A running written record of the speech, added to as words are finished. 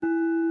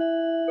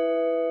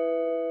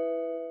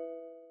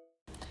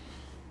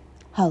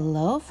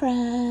Hello,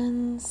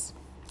 friends.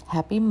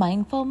 Happy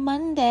Mindful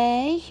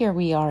Monday. Here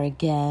we are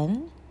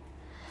again.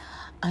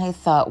 I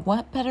thought,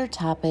 what better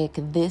topic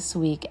this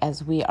week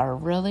as we are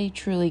really,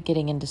 truly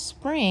getting into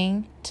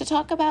spring to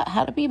talk about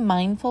how to be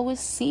mindful with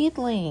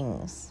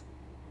seedlings.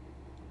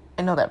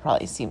 I know that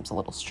probably seems a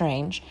little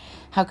strange.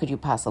 How could you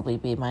possibly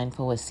be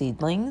mindful with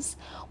seedlings?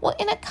 Well,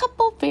 in a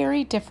couple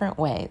very different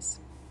ways.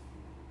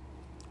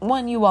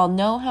 One, you all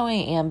know how I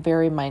am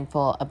very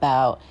mindful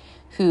about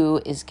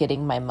who is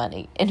getting my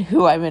money and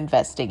who I'm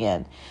investing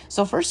in.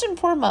 So first and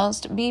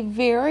foremost, be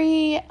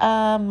very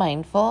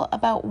mindful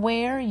about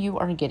where you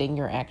are getting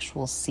your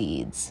actual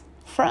seeds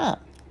from.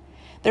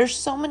 There's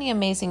so many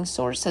amazing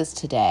sources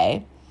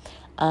today.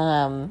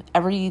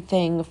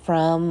 Everything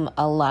from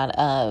a lot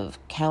of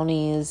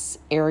counties,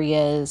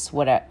 areas,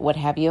 what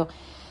have you.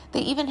 They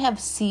even have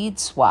seed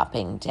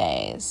swapping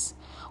days.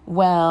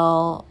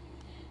 Well,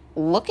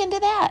 look into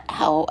that.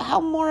 How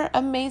more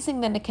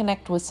amazing than to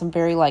connect with some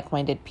very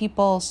like-minded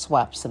people,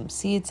 swap some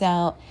seeds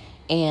out,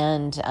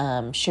 and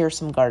share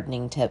some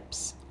gardening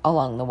tips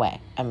along the way.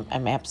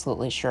 I'm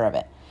absolutely sure of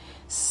it.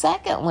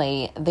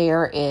 Secondly,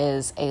 there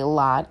is a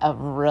lot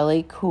of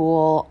really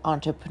cool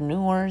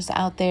entrepreneurs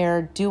out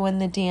there doing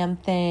the damn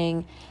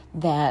thing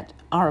that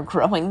are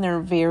growing their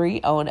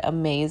very own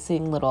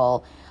amazing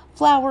little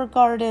flower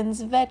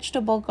gardens,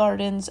 vegetable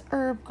gardens,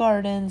 herb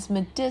gardens,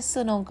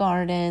 medicinal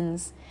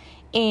gardens.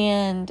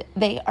 And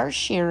they are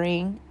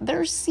sharing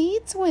their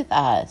seeds with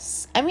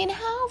us. I mean,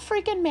 how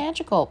freaking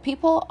magical.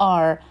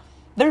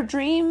 Their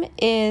dream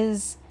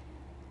is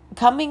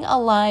coming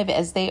alive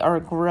as they are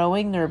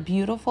growing their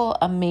beautiful,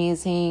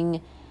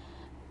 amazing,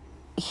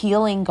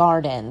 healing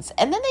gardens.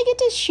 And then they get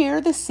to share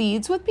the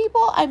seeds with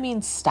people. I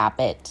mean, stop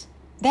it.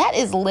 That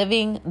is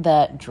living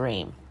the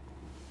dream.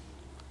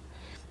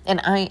 And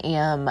I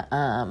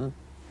am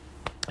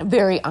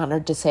very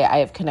honored to say I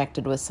have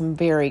connected with some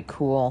very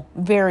cool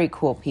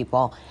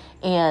people,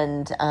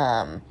 and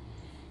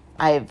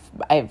I've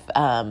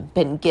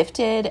been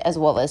gifted as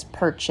well as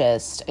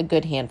purchased a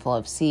good handful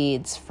of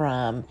seeds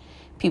from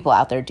people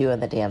out there doing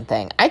the damn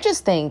thing. I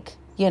just think,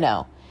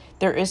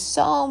 there is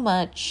so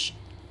much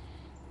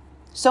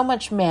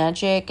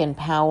magic and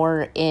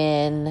power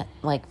in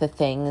like the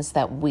things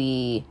that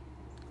we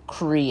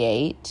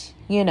create,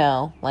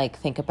 like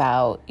think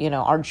about,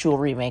 our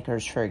jewelry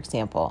makers, for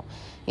example,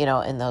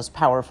 in those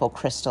powerful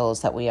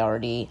crystals that we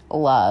already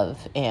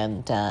love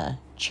and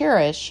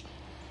cherish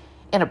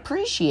and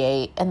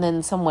appreciate, and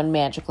then someone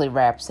magically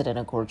wraps it in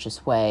a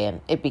gorgeous way, and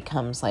it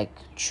becomes like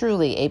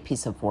truly a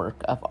piece of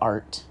work of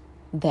art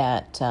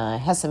that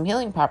has some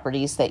healing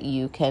properties that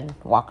you can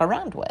walk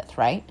around with,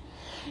 right?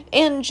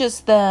 And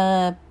just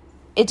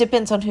it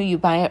depends on who you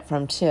buy it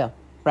from too,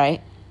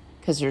 right?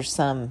 Because there's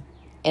some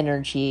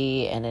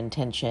energy and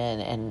intention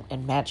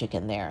and magic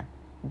in there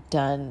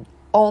done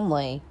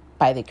only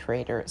by the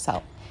creator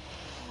itself.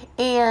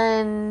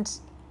 And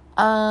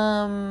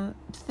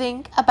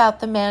think about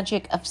the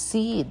magic of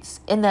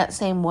seeds in that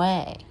same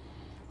way.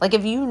 Like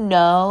if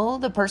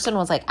the person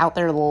was like out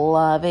there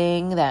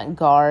loving that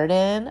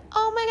garden,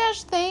 oh my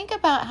gosh, think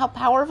about how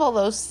powerful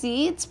those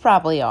seeds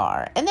probably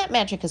are. And that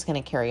magic is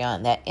going to carry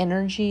on. That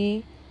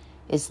energy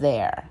is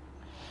there.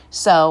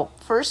 So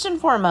first and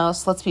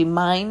foremost, let's be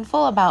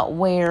mindful about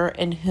where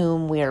and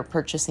whom we are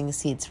purchasing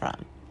seeds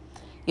from.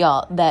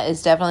 Y'all, that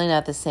is definitely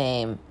not the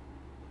same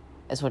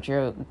as what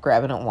you're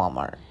grabbing at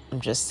Walmart.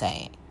 I'm just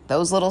saying.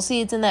 Those little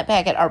seeds in that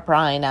packet are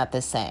probably not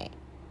the same.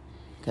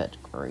 Good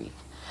grief.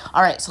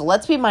 All right, so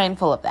let's be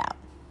mindful of that,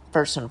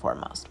 first and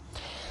foremost.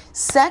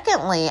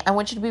 Secondly, I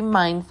want you to be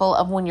mindful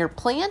of when you're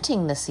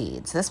planting the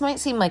seeds. This might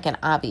seem like an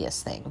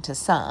obvious thing to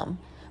some,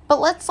 but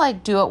let's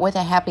do it with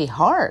a happy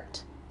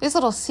heart. These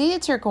little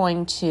seeds are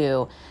going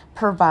to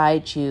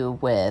provide you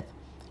with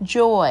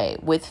joy,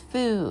 with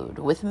food,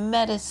 with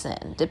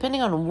medicine,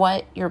 depending on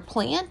what you're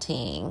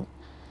planting.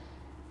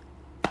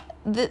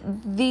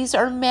 These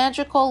are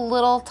magical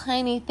little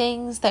tiny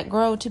things that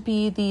grow to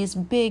be these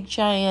big,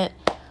 giant,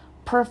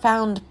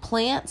 profound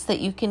plants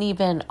that you can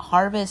even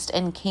harvest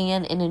and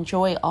can and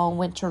enjoy all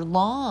winter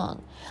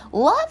long.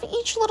 Love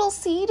each little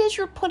seed as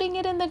you're putting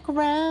it in the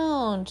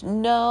ground.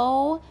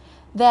 Know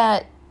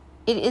that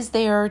it is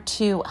there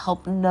to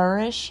help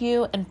nourish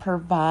you and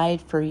provide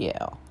for you.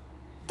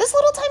 This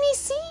little tiny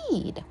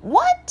seed.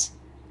 What?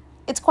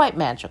 It's quite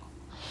magical.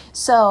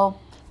 So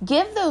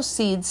give those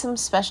seeds some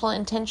special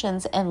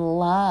intentions and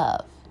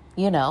love.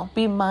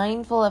 Be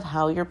mindful of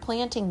how you're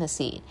planting the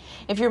seed.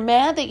 If you're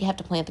mad that you have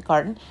to plant the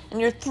garden and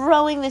you're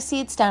throwing the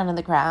seeds down in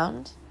the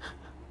ground,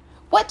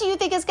 what do you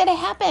think is going to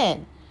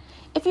happen?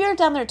 If you're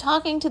down there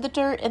talking to the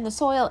dirt and the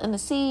soil and the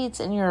seeds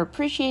and you're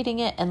appreciating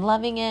it and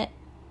loving it,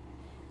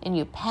 and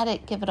you pet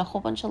it, give it a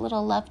whole bunch of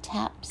little love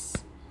taps,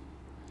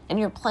 and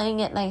you're playing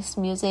it nice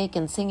music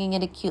and singing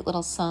it a cute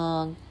little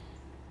song,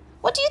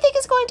 what do you think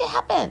is going to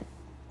happen?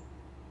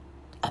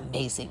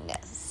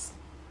 Amazingness.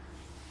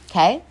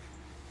 Okay?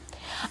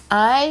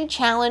 I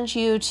challenge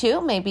you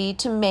maybe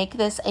to make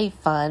this a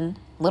fun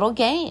little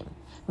game.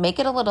 Make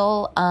it a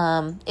little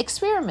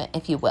experiment,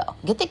 if you will.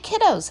 Get the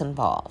kiddos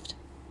involved.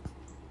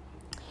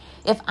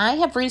 If I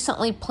have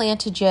recently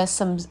planted you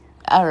some,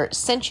 or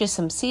sent you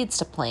some seeds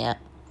to plant,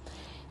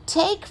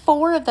 take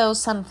 4 of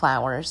those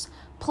sunflowers,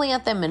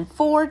 plant them in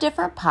 4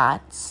 different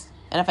pots.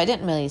 And if I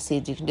didn't mail you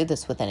seeds, you can do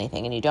this with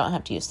anything, and you don't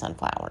have to use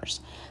sunflowers.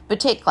 But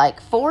take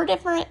like 4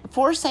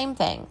 same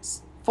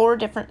things, 4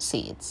 different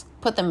seeds,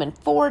 put them in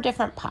 4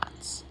 different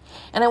pots.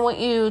 And I want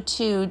you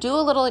to do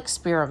a little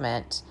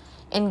experiment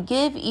and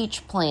give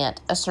each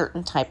plant a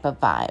certain type of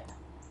vibe.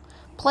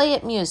 Play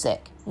it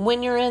music.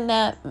 When you're in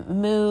that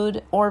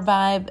mood or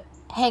vibe,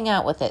 hang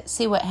out with it.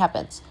 See what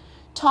happens.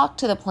 Talk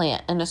to the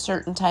plant in a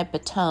certain type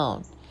of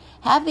tone.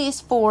 Have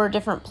these 4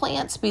 different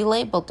plants be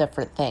labeled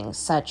different things,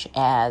 such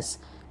as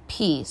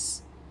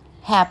peace,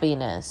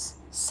 happiness,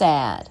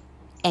 sad,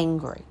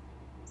 angry.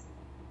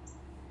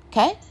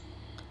 Okay?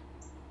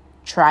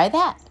 Try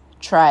that.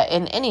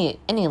 And any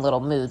little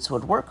moods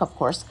would work, of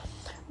course.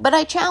 But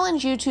I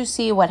challenge you to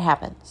see what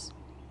happens.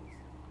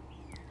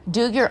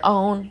 Do your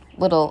own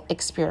little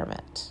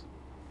experiment.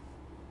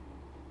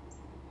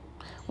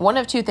 One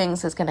of 2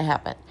 things is going to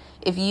happen.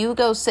 If you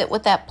go sit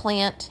with that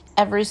plant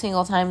every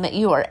single time that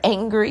you are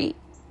angry,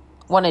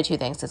 one of 2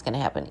 things is going to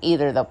happen.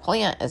 Either the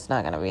plant is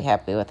not going to be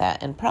happy with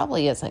that and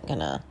probably isn't going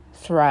to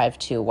thrive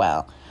too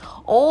well,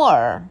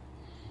 or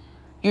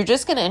you're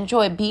just going to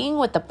enjoy being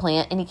with the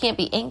plant and you can't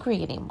be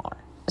angry anymore.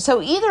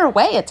 So either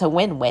way, it's a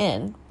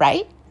win-win,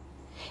 right?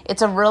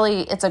 It's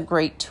a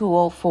great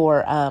tool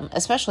for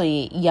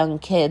especially young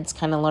kids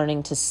kind of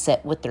learning to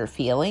sit with their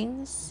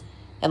feelings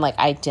and like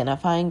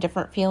identifying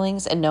different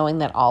feelings and knowing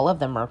that all of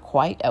them are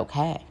quite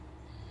okay.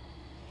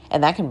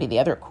 And that can be the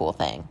other cool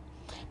thing.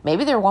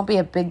 Maybe there won't be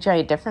a big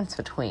giant difference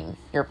between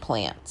your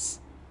plants,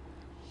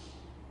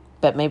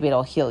 but maybe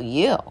it'll heal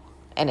you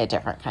in a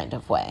different kind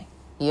of way.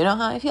 You know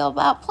how I feel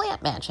about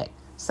plant magic.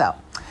 So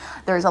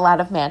there's a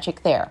lot of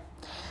magic there.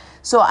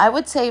 So I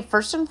would say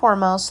first and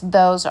foremost,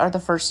 those are the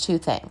first 2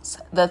 things.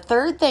 The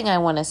third thing I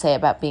want to say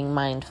about being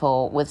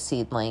mindful with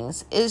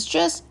seedlings is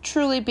just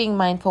truly being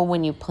mindful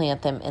when you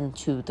plant them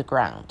into the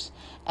ground.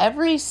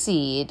 Every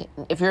seed,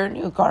 if you're a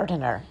new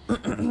gardener,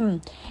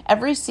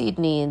 every seed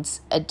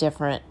needs a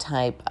different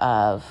type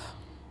of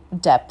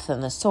depth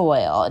in the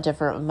soil, a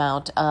different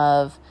amount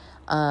of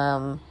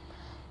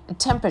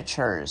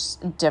temperatures,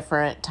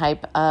 different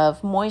type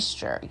of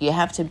moisture. You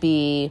have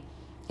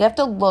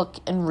to look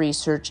and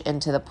research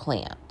into the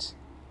plant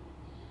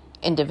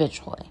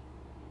individually,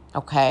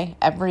 okay?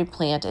 Every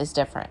plant is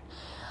different.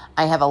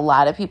 I have a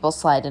lot of people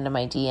slide into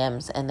my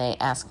DMs and they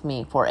ask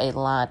me for a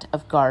lot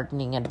of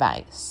gardening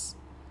advice.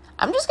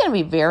 I'm just going to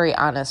be very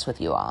honest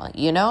with you all.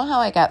 You know how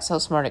I got so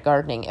smart at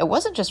gardening? It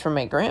wasn't just from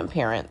my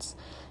grandparents.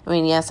 I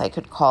mean, yes, I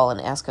could call and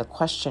ask a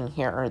question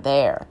here or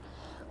there,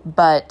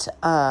 but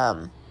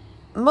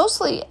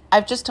mostly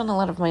I've just done a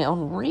lot of my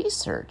own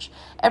research.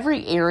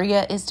 Every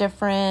area is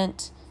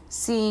different,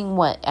 seeing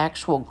what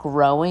actual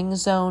growing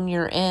zone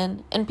you're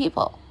in, and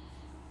people.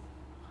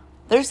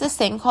 There's this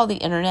thing called the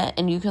internet,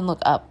 and you can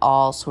look up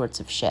all sorts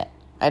of shit.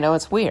 I know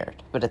it's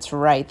weird, but it's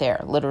right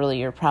there. Literally,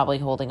 you're probably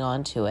holding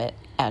on to it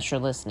as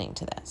you're listening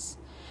to this.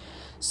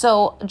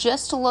 So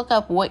just to look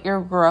up what your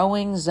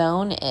growing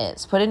zone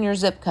is, put in your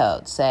zip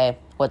code, say,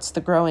 what's the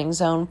growing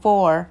zone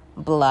for?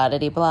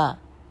 Blah-de-de-blah.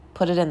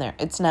 Put it in there.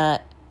 It's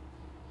not.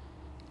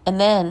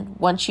 And then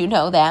once you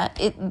know that,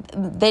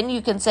 then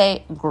you can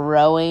say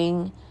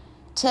growing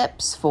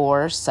tips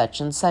for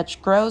such and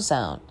such grow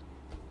zone.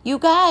 You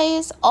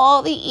guys,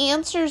 all the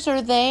answers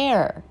are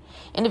there.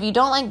 And if you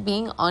don't like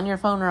being on your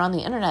phone or on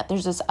the internet,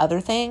 there's this other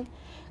thing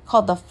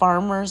called the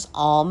Farmer's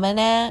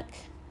Almanac,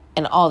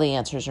 and all the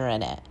answers are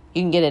in it.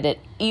 You can get it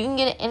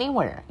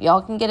anywhere.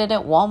 Y'all can get it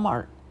at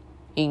Walmart.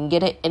 You can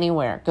get it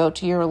anywhere. Go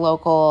to your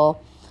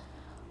local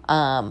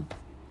farm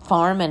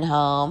and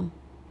home,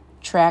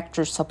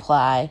 Tractor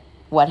Supply,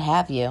 what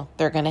have you.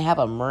 They're going to have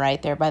them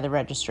right there by the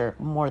register,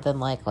 more than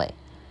likely.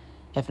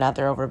 If not,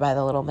 they're over by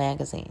the little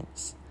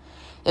magazines.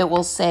 It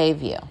will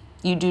save you.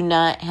 You do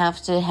not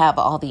have to have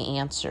all the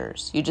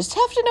answers. You just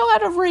have to know how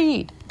to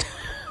read.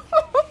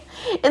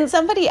 And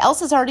somebody else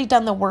has already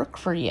done the work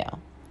for you.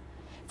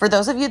 For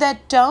those of you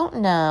that don't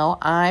know,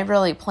 I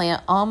really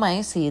plant all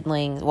my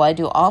seedlings. Well, I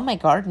do all my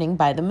gardening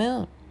by the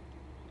moon.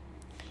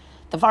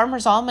 The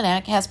Farmer's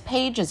Almanac has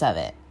pages of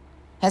it.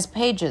 Has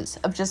pages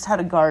of just how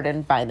to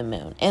garden by the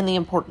moon and the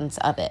importance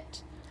of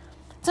it.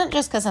 It's not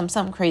just because I'm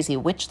some crazy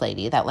witch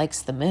lady that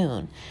likes the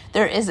moon.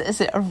 There is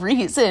a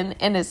reason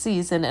and a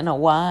season and a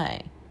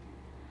why.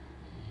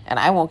 And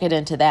I won't get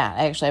into that.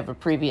 I actually have a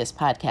previous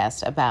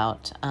podcast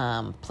about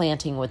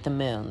planting with the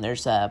moon.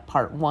 There's a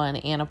part 1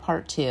 and a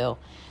part 2.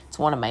 It's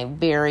one of my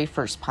very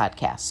first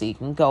podcasts, so you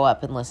can go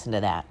up and listen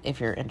to that if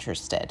you're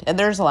interested. And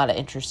there's a lot of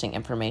interesting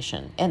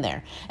information in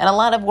there. And a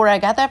lot of where I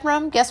got that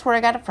from, guess where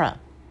I got it from?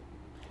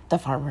 The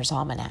Farmer's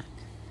Almanac.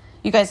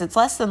 You guys, it's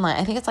less than,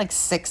 I think it's like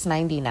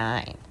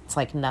 $6.99. It's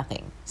like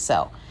nothing.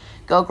 So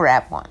go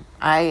grab one.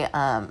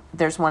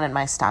 There's one in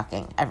my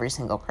stocking every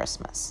single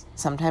Christmas.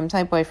 Sometimes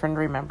my boyfriend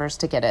remembers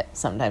to get it.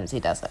 Sometimes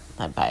he doesn't.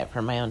 I buy it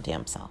for my own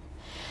damn self.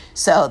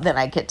 So then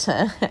I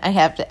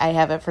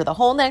have it for the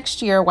whole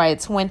next year while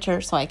it's winter,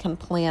 so I can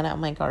plan out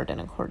my garden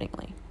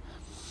accordingly.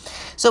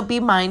 So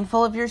be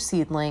mindful of your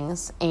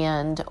seedlings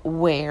and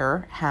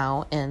where,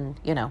 how, and,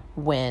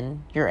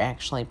 when you're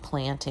actually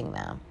planting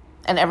them.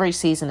 And every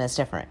season is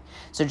different.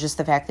 So just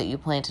the fact that you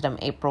planted them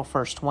April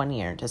 1st one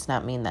year does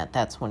not mean that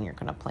that's when you're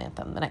going to plant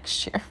them the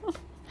next year.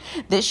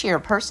 This year,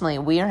 personally,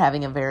 we are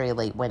having a very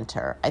late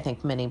winter. I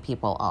think many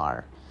people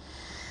are.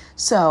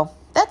 So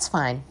that's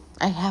fine.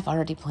 I have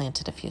already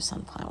planted a few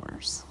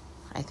sunflowers.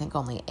 I think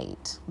only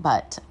 8.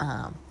 But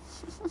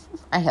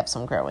I have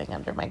some growing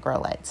under my grow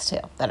lights too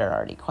that are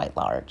already quite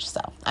large.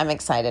 So I'm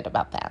excited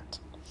about that.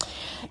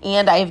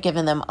 And I have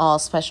given them all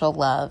special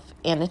love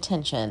and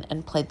attention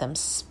and played them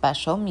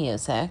special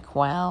music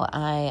while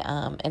I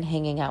am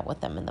hanging out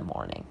with them in the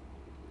morning.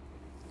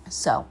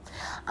 So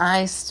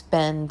I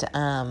spend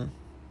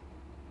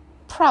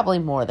probably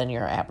more than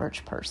your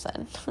average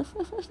person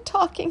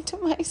talking to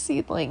my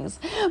seedlings.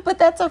 But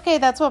that's okay.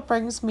 That's what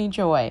brings me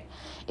joy.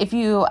 If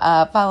you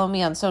follow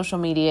me on social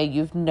media,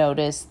 you've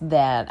noticed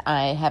that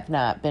I have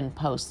not been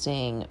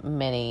posting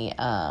many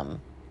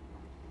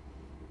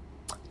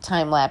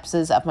time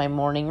lapses of my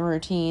morning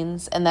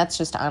routines. And that's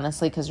just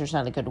honestly because there's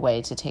not a good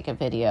way to take a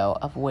video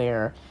of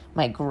where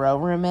my grow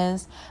room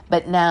is.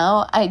 But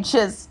now I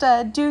just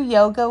do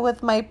yoga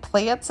with my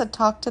plants and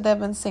talk to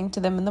them and sing to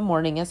them in the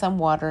morning as I'm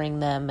watering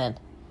them and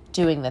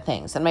doing the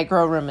things. And my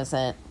grow room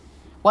isn't,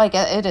 well, I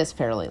guess it is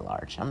fairly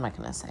large. I'm not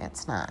going to say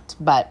it's not.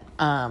 But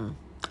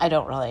I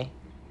don't really,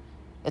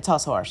 it's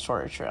also our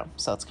storage room.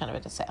 So it's kind of a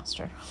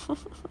disaster.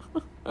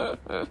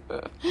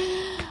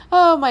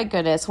 Oh my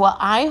goodness. Well,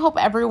 I hope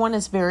everyone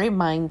is very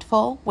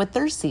mindful with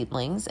their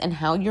seedlings and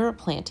how you're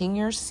planting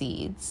your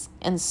seeds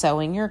and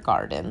sowing your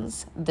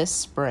gardens this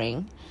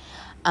spring.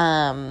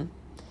 And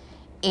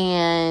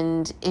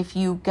if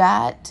you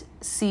got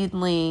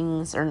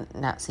seedlings, or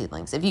not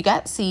seedlings, if you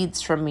got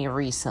seeds from me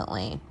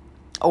recently,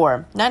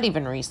 or not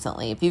even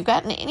recently, if you've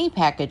gotten any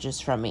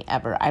packages from me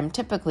ever, I'm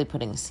typically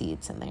putting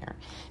seeds in there.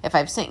 If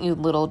I've sent you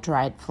little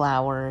dried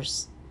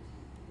flowers,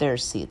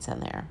 there's seeds in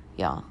there,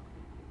 y'all.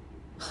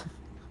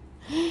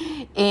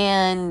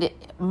 And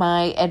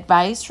my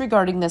advice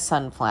regarding the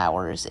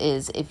sunflowers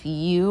is if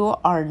you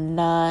are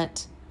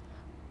not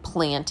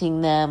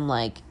planting them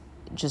like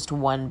just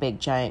one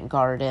big giant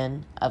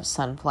garden of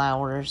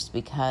sunflowers,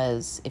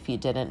 because if you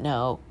didn't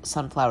know,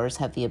 sunflowers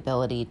have the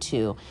ability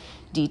to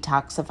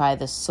detoxify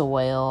the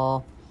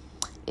soil.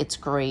 It's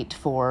great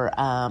for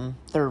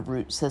their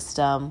root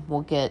system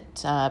will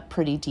get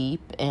pretty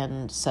deep,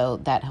 and so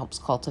that helps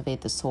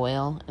cultivate the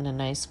soil in a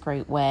nice,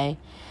 great way.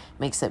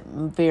 Makes it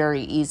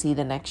very easy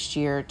the next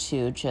year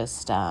to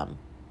just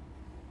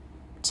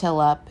till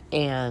up,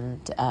 and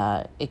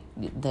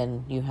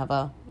then you have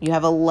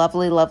a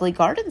lovely, lovely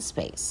garden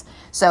space.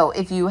 So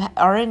if you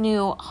are a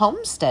new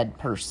homestead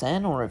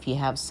person, or if you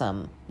have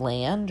some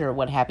land or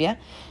what have you,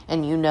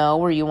 and you know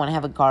where you want to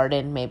have a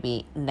garden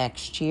maybe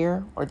next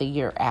year or the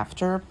year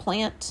after,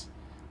 plant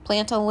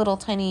a little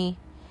tiny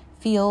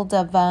field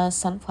of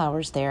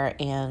sunflowers there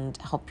and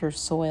help your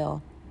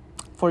soil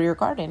for your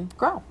garden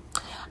grow.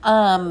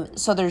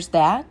 So there's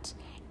that.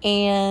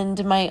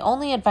 And my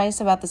only advice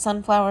about the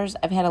sunflowers,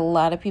 I've had a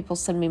lot of people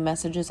send me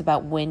messages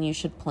about when you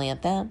should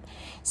plant them.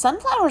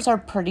 Sunflowers are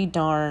pretty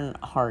darn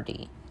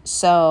hardy.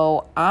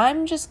 So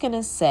I'm just going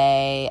to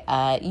say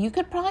you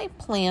could probably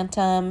plant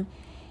them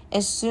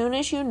as soon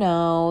as you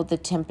know the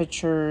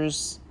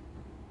temperatures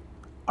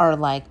are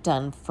like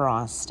done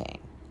frosting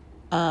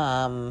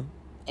and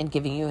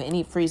giving you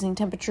any freezing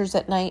temperatures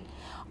at night.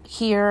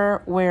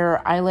 Here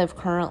where I live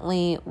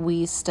currently,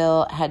 we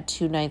still had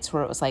 2 nights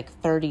where it was like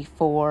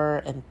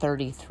 34 and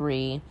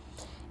 33.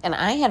 And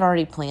I had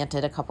already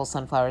planted a couple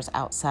sunflowers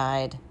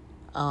outside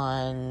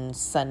on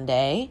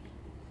Sunday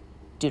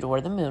due to where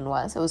the moon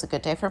was. It was a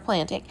good day for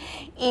planting.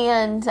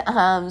 And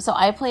so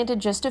I planted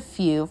just a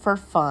few for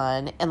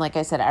fun. And like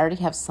I said, I already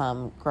have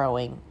some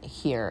growing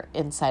here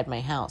inside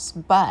my house.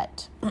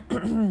 But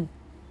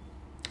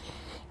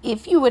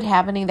if you would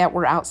have any that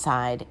were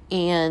outside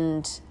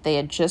and they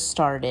had just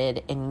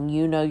started and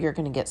you know you're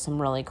going to get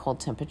some really cold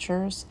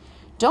temperatures,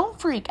 don't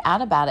freak out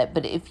about it.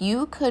 But if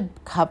you could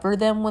cover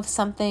them with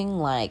something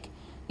like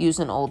use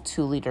an old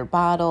 2-liter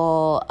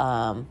bottle,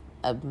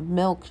 a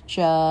milk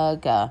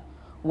jug,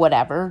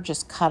 whatever,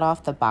 just cut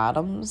off the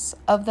bottoms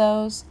of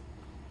those,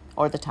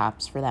 or the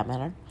tops for that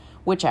matter,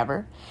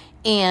 whichever,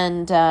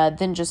 and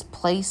then just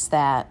place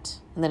that.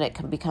 And then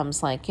it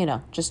becomes like,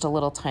 just a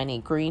little tiny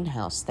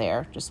greenhouse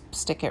there. Just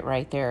stick it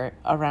right there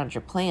around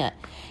your plant.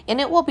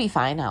 And it will be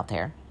fine out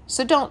there.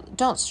 So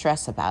don't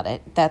stress about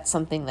it. That's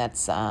something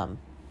that's,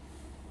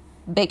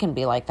 they can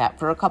be like that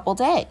for a couple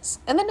days.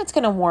 And then it's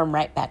going to warm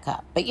right back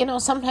up. But,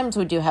 sometimes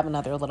we do have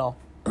another little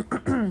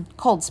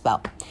cold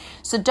spell.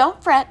 So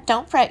don't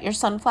fret. Your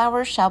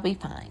sunflowers shall be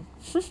fine.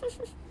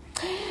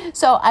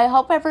 So I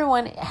hope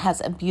everyone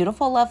has a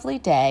beautiful, lovely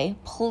day.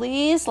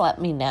 Please let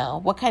me know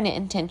what kind of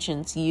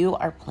intentions you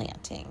are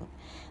planting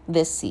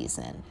this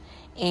season.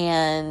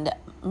 And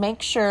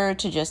make sure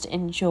to just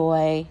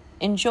enjoy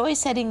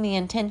setting the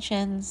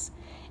intentions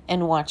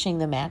and watching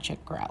the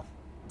magic grow.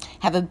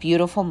 Have a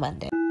beautiful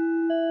Monday.